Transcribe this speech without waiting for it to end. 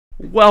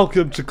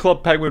Welcome to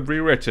Club Penguin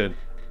Rewritten.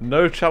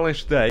 No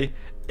challenge today.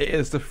 It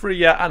is the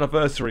 3-year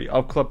anniversary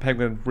of Club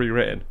Penguin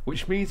Rewritten,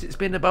 which means it's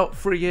been about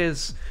 3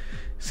 years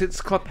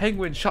since Club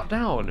Penguin shut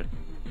down.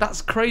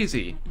 That's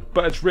crazy,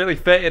 but it's really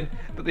fitting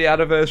that the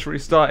anniversary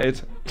started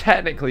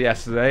technically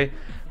yesterday,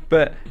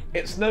 but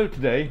it snowed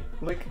today,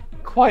 like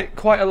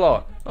quite a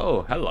lot.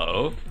 Oh,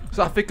 hello.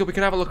 So I figured we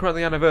can have a look around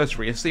the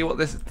anniversary and see what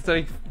there's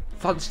any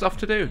fun stuff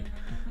to do.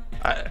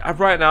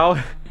 Right now,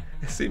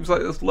 it seems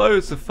like there's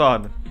loads of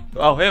fun.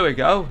 Oh, here we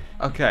go.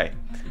 Okay.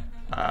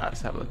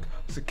 Let's have a look.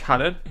 There's a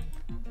cannon.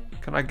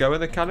 Can I go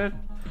in the cannon?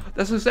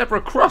 There's a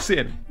zebra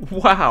crossing.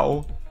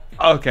 Wow.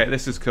 Okay,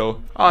 this is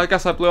cool. Oh, I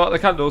guess I blew out the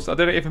candles. I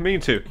didn't even mean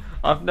to.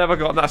 I've never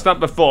gotten that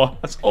stamp before.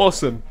 That's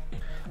awesome.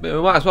 But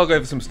we might as well go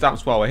over some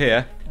stamps while we're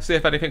here. See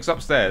if anything's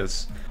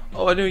upstairs.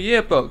 Oh, a new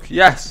yearbook.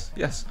 Yes,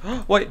 yes.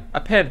 Wait,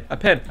 a pin.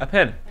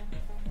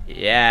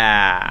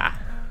 Yeah.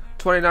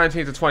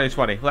 2019 to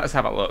 2020. Let's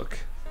have a look.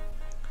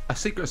 A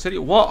secret city.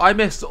 What? I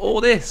missed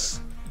all this.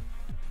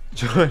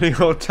 Joining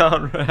Old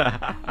Town.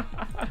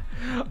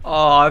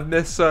 Oh, I've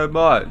missed so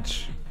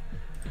much.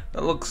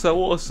 That looks so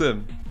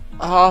awesome.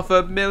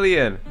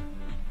 500,000.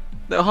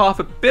 No,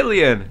 500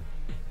 million.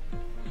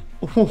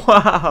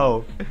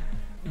 Wow.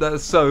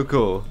 That's so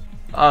cool.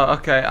 Oh,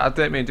 okay. I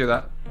didn't mean to do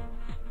that.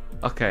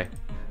 Okay.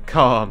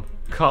 Calm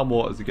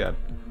waters again.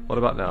 What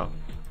about now?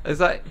 Is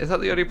that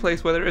the only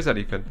place where there is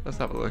anything? Let's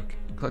have a look.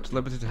 Collect a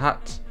limited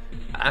hat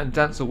and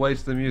dance away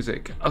to the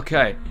music.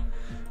 Okay.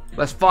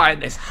 Let's find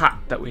this hat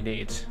that we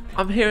need.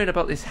 I'm hearing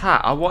about this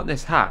hat. I want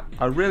this hat.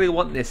 I really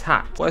want this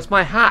hat. Where's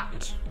my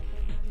hat?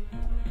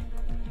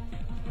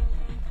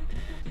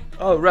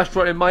 Oh,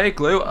 restaurant in my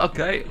igloo.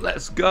 Okay,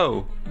 let's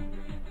go.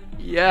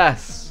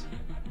 Yes.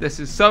 This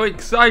is so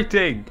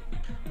exciting.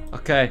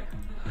 Okay.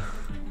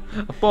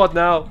 I'm bored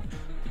now.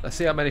 Let's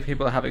see how many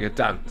people are having a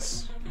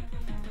dance.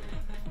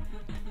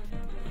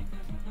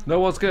 No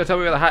one's going to tell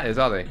me where the hat is,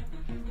 are they?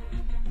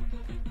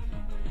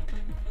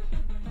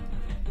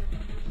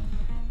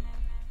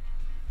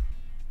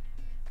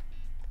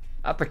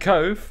 At the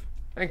cove?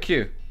 Thank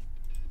you.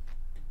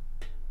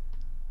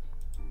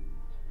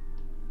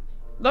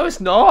 No,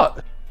 it's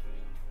not!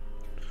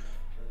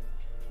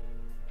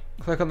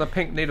 Click on the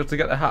pink needle to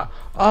get the hat.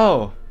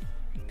 Oh!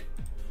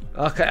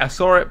 Okay, I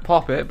saw it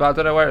pop it, but I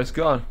don't know where it's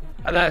gone.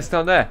 And then it's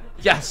down there.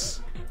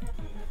 Yes!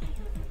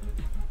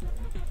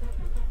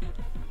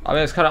 I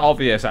mean, it's kind of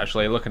obvious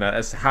actually, looking at it.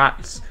 It's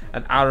hats,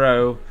 an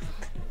arrow.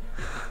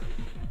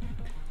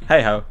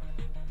 Hey ho.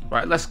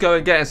 Right, let's go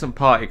and get in some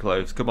party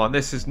clothes. Come on,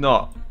 this is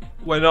not...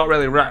 We're not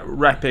really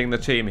repping the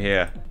team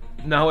here.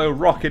 No, we're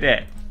rocking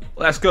it.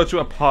 Let's go to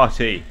a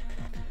party.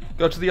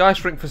 Go to the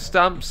ice rink for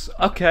stamps.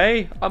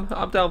 Okay, I'm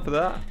down for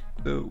that.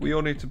 We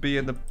all need to be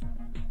in the...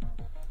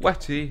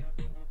 Wetty.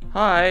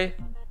 Hi.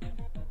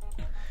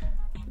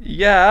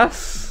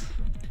 Yes.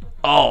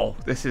 Oh,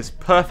 this is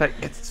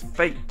perfect. It's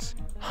fate.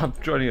 I'm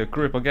joining a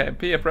group. I'm getting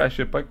peer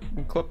pressure by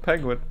Club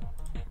Penguin.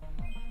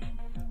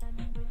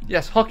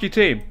 Yes, hockey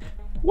team.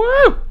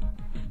 Woo!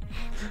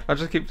 I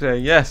just keep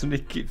saying yes and he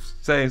keeps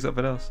saying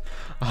something else.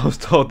 I was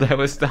told there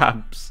were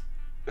stamps.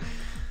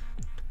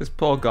 This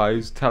poor guy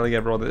who's telling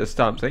everyone that there's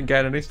stamps ain't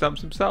getting any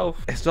stamps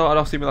himself. It started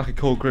off seeming like a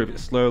cool group.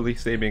 It's slowly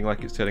seeming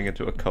like it's turning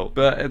into a cult.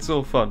 But it's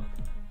all fun.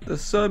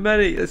 There's so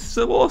many. It's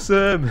so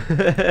awesome.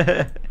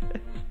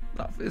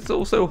 It's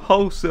all so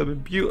wholesome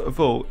and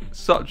beautiful. It's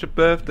such a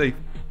birthday,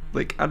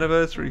 like,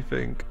 anniversary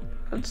thing.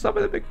 And some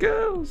of them are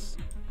girls.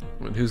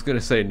 And who's going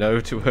to say no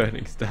to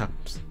earning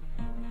stamps?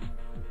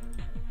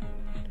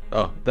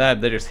 Oh,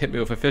 them, they just hit me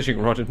with a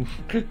fishing rod and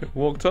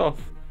walked off.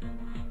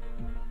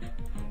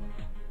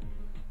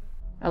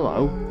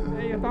 Hello.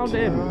 Hey, I found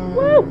him.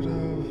 Woo!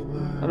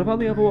 And I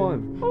found the other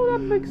one. Oh, that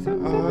makes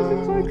sense. Ever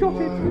since I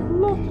got it, I'd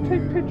love to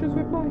take pictures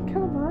with my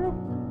camera.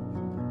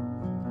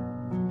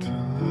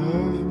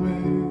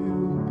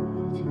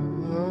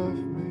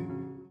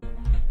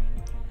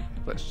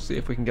 Let's see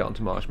if we can get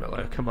onto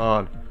Marshmallow. Come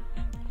on.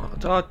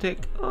 Aunt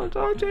Artic. Aunt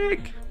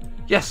Artic.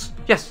 Yes,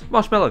 yes,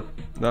 Marshmallow.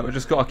 No, we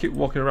just got to keep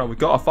walking around. We've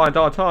got to find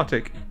Aunt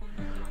Artic.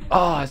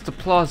 Oh, it's the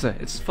plaza.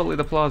 It's fully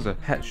the plaza.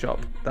 Pet shop.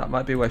 That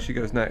might be where she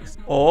goes next.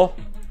 Or,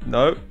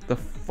 no, the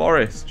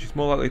forest. She's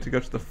more likely to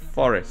go to the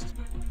forest.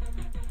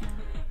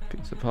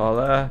 Pizza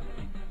parlor.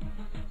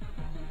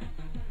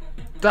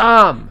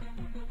 Damn!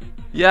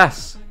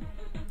 Yes!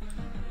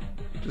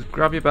 Just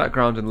grab your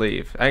background and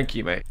leave. Thank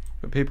you, mate.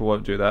 But people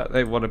won't do that.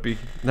 They want to be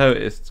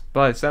noticed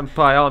by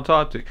Senpai Aunt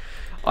Artic.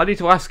 I need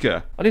to ask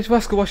her. I need to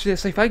ask her why she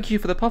didn't say thank you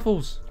for the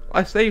puffles.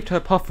 I saved her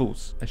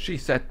puffles, and she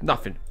said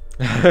nothing.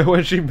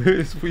 When she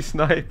moves, we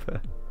snipe her.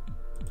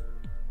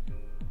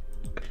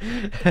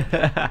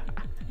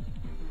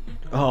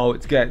 Oh,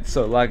 it's getting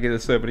so laggy.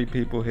 There's so many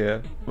people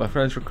here. My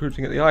friend's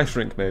recruiting at the ice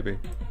rink, maybe.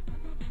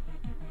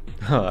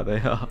 Ah, they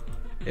are.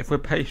 If we're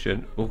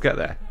patient, we'll get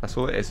there. That's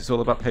all it is. It's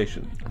all about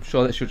patience. I'm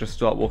sure that she'll just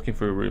start walking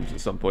through rooms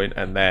at some point,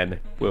 and then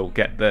we'll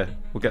get to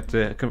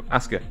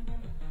ask her.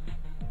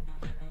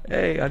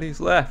 Hey, and he's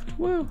left.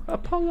 Woo,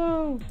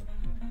 Apollo.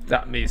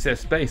 That means there's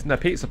space in the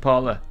pizza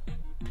parlor.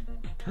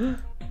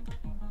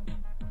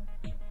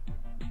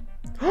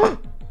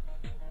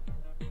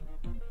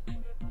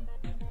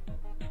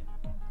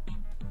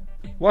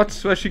 What?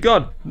 Where's she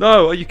gone?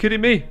 No, are you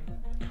kidding me?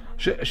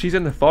 She's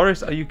in the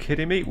forest? Are you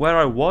kidding me? Where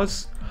I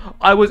was?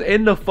 I was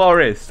in the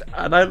forest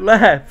and I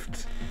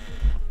left.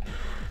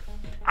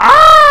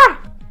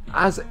 Ah!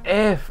 As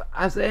if.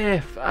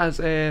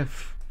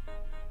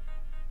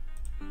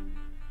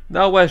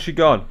 Now where's she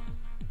gone?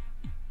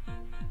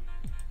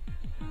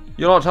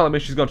 You're not telling me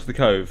she's gone to the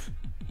cove.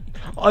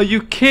 Are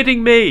you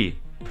kidding me?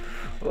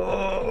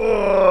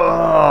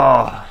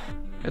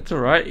 It's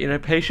alright, you know,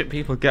 patient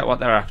people get what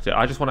they're after.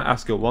 I just want to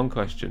ask her one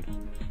question.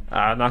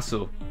 And that's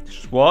all.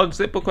 Just one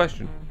simple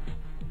question.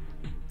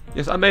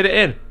 Yes, I made it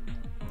in.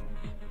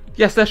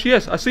 Yes, there she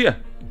is. I see her.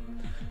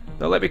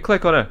 Now let me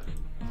click on her.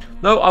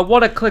 No, I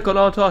want to click on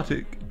Aunt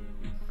Artic.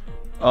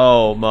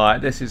 Oh my,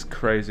 this is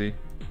crazy.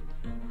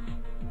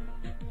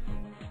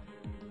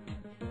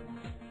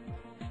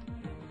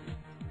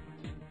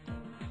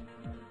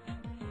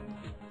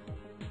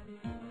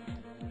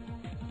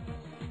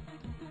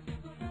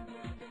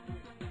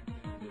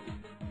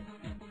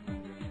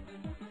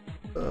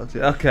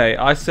 Okay,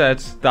 I said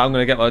that I'm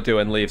going to get what I do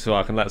and leave so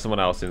I can let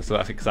someone else in, so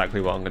that's exactly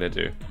what I'm going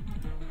to do.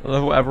 I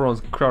love what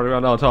everyone's crowding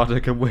around Aunt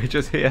Artic and we're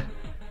just here.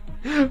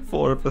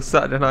 4 of us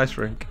sat in an ice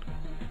rink.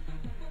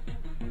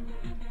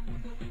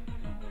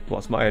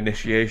 What's my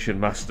initiation,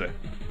 master?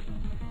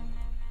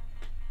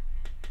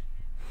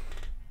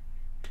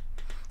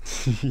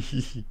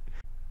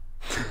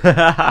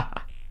 Have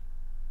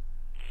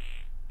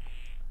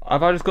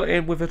I just got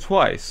in with her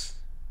twice?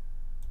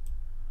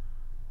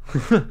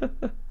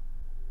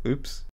 Oops.